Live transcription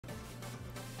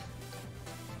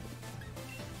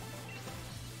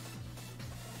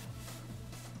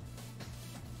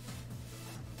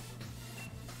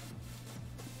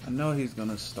know he's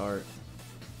gonna start.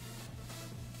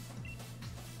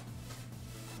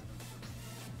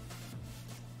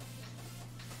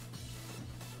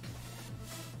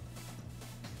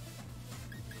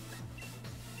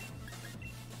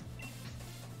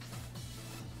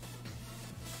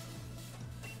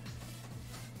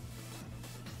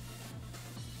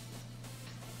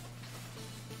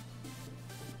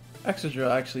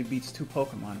 Excadrill actually beats 2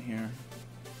 Pokemon here.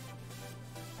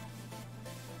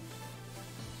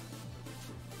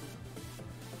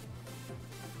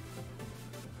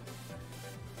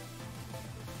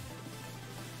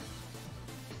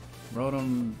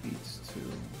 Rotom beats 2.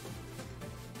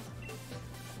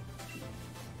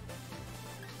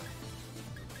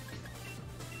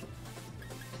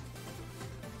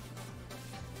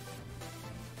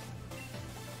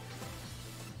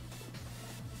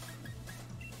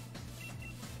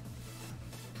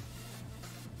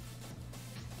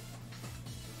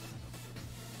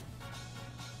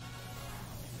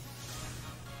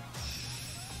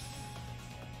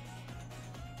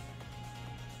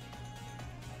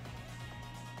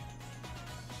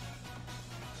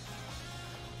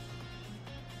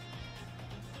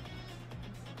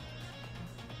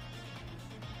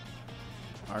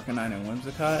 Arcanine and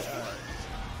Whimsicott? Alright.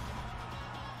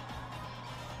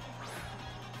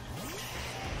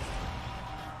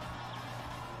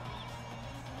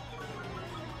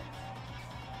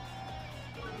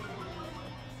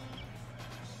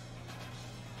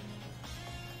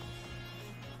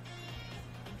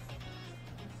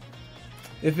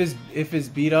 If it's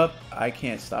beat up, I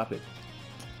can't stop it.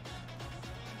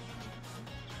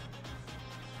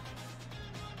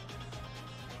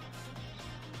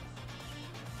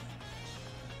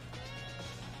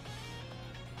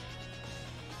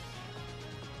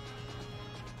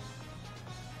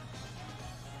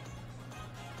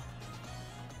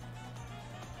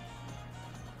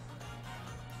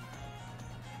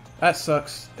 That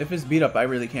sucks. If it's beat up, I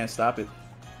really can't stop it.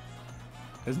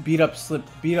 Cause beat up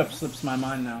slips my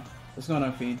mind now. What's going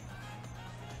on, Fiend?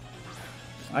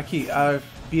 I've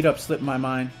beat up slipped my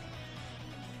mind.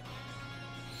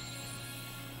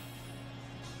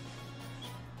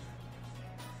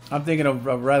 I'm thinking of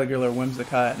a regular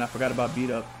Whimsicott, and I forgot about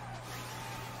beat up.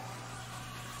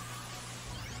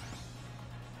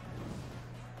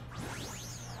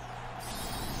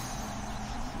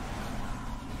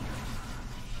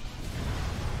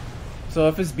 So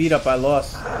if it's beat up, I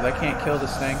lost. I can't kill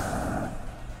this thing.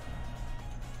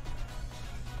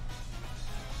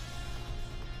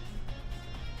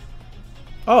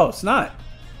 Oh, it's not.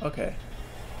 Okay.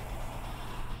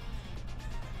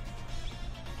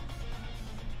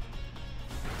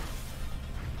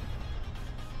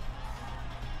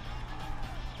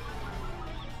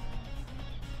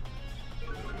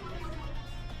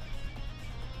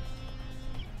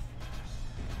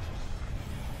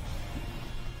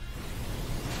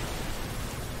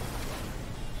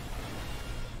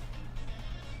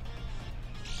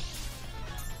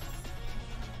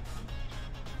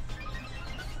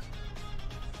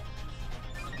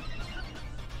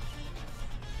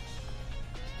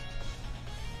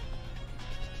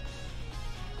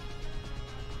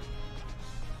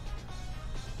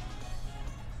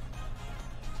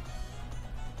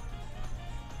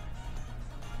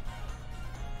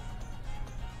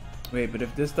 Wait, but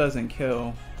if this doesn't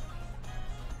kill...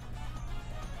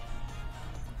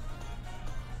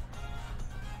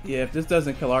 Yeah, if this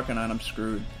doesn't kill Arcanine, I'm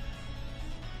screwed.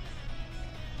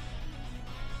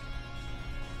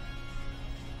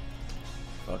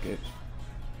 Fuck it.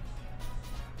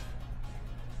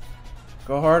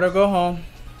 Go hard or go home.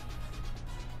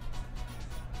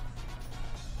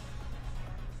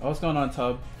 Oh, what's going on,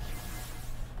 Tub?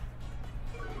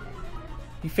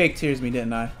 You fake tears me,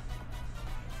 didn't I?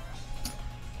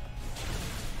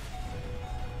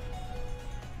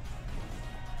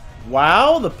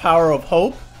 Wow, the power of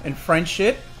hope and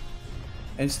friendship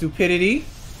and stupidity.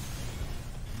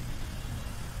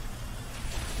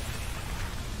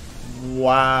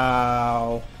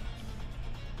 Wow.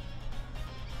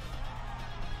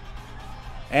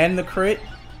 And the crit.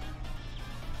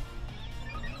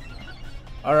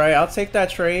 Alright, I'll take that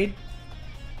trade.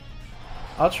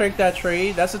 I'll take that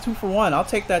trade. That's a 2-for-1. I'll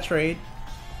take that trade.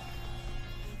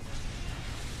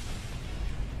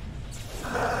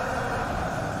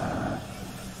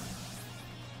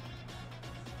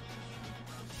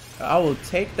 I will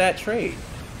take that trade.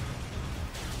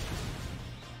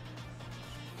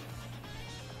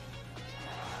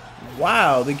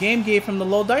 Wow, the game gave him the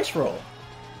low dice roll.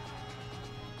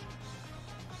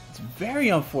 It's very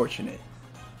unfortunate.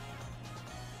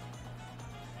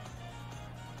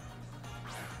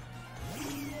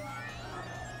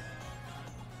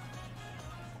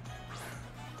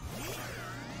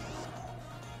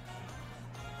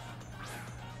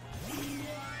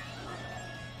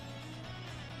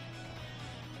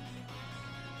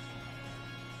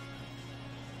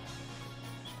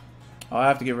 Oh, I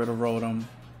have to get rid of Rotom.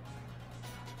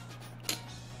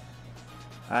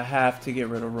 I have to get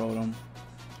rid of Rotom.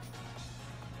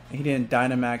 He didn't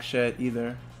Dynamax yet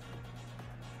either.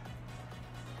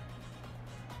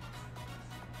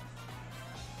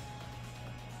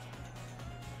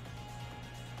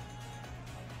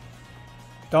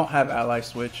 Don't have Ally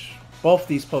Switch. Both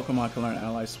these Pokemon can learn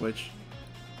Ally Switch.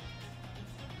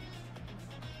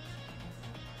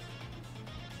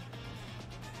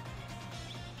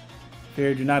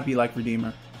 Fear, do not be like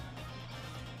Redeemer.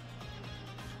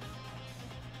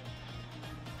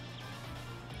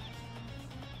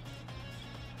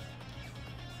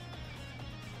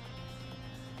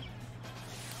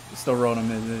 It's the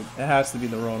Rotom, is it? It has to be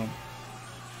the Rotom.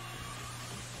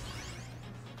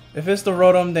 If it's the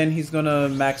Rotom, then he's gonna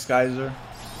Max Geyser.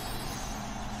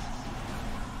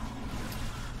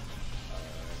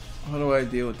 How do I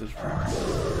deal with this?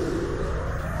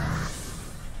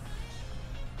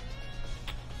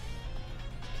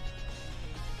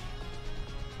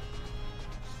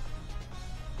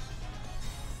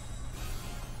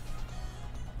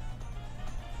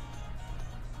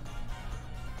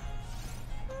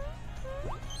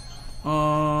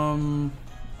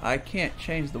 I can't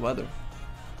change the weather.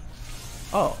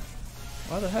 Oh,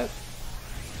 why the heck?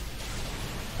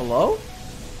 Hello?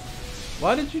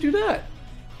 Why did you do that?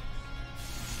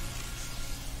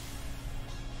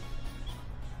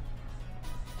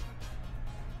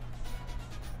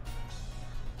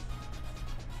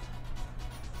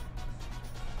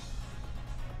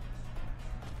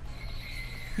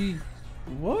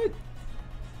 What?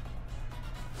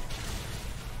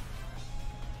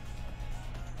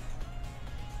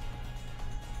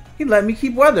 He let me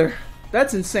keep weather.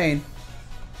 That's insane.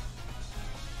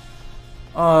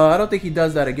 I don't think he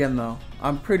does that again though.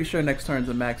 I'm pretty sure next turn's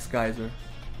a Max Geyser.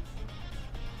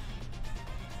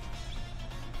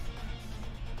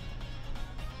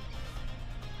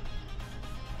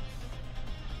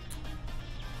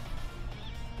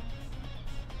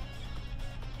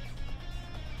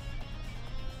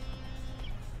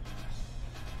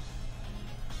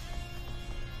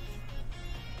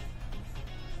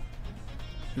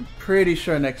 I'm pretty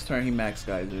sure next turn he Max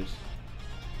Geysers.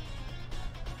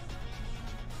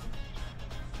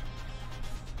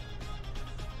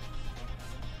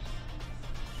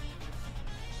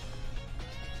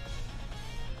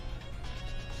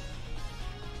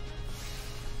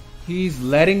 He's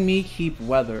letting me keep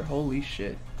weather. Holy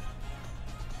shit.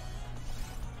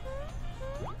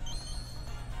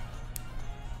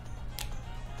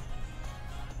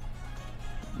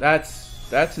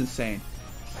 That's insane.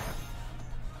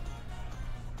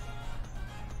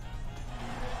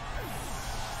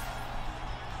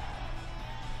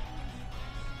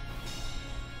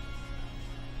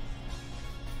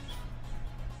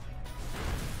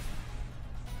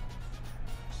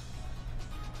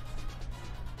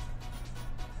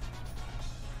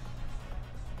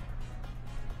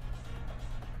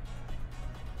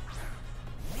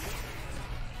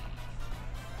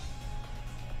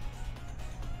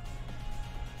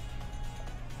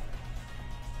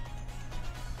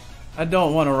 I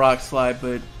don't want a Rock Slide,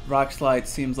 but Rock Slide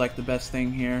seems like the best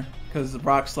thing here, because the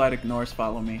Rock Slide ignores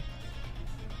Follow Me.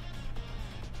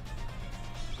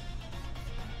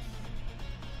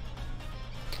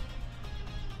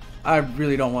 I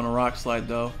really don't want a Rock Slide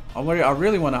though. I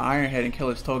really want to Iron Head and kill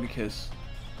his Togekiss.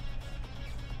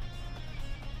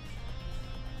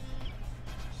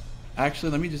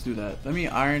 Actually, let me just do that. Let me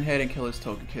Iron Head and kill his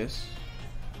Togekiss.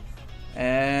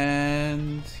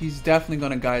 And he's definitely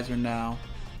going to Geyser now.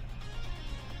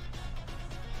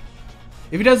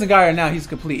 If he doesn't Geyser now, he's a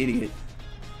complete idiot.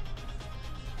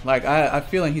 Like, I'm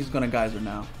feeling he's gonna Geyser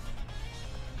now.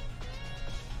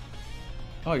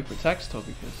 Oh, he protects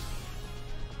Togekiss.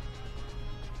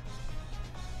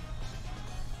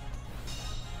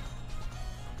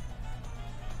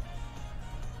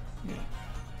 Yeah.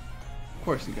 Of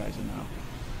course he Geyser now.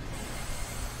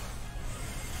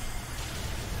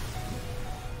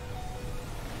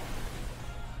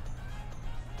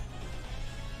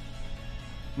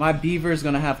 My Beaver is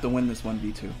gonna have to win this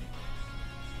 1v2.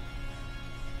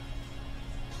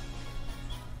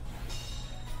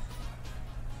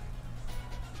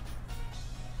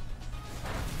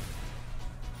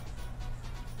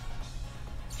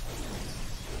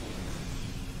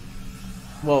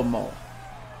 Whoa, Mole.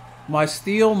 My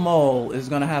Steel Mole is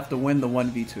gonna have to win the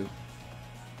 1v2.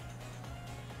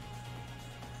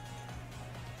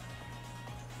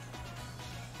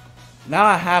 Now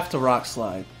I have to Rock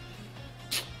Slide.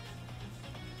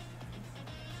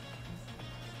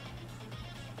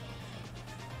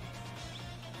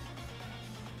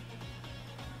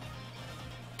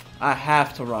 I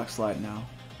have to rock slide now.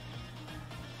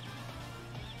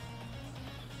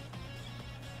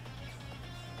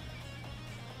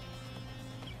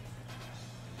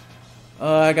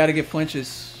 I gotta get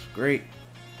flinches. Great.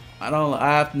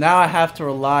 Now I have to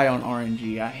rely on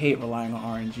RNG. I hate relying on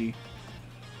RNG.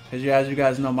 Because as you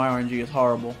guys know, my RNG is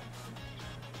horrible.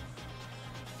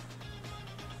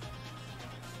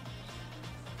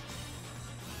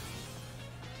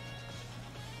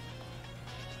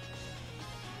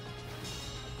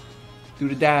 Do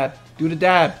the dab. Do the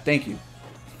dab. Thank you.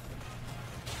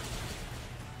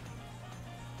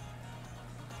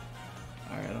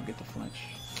 Alright, I don't get the flinch.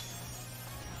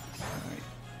 Alright.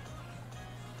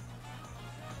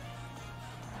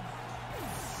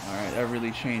 Alright, that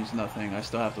really changed nothing. I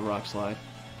still have to rock slide.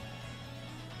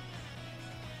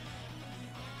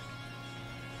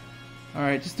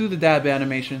 Alright, just do the dab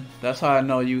animation. That's how I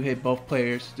know you hit both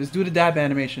players. Just do the dab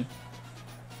animation.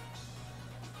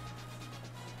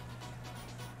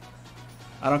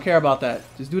 I don't care about that.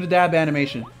 Just do the dab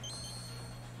animation.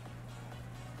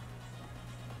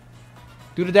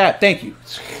 Do the dab. Thank you.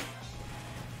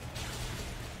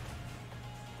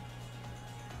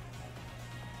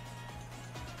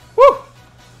 Woo!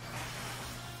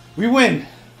 We win.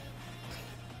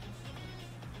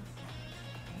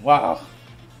 Wow.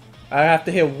 I have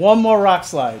to hit one more rock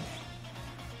slide.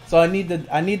 So I need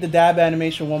the dab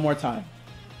animation one more time.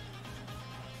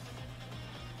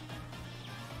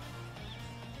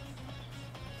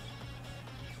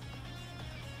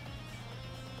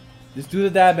 Just do the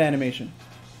dab animation.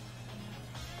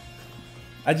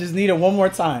 I just need it one more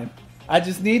time. I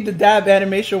just need the dab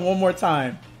animation one more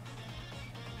time.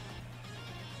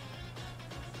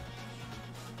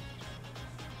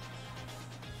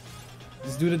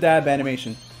 Just do the dab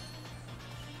animation.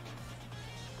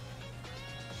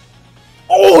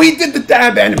 Oh, he did the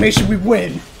dab animation. We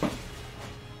win.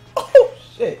 Oh,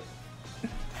 shit.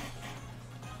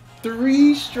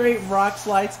 3 straight rock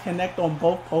slides connect on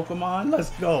both Pokemon.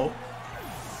 Let's go.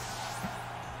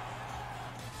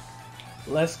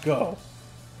 Let's go.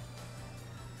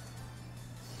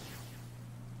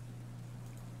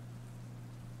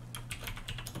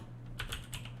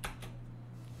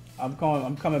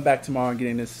 I'm coming back tomorrow and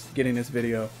getting this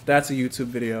video. That's a YouTube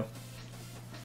video.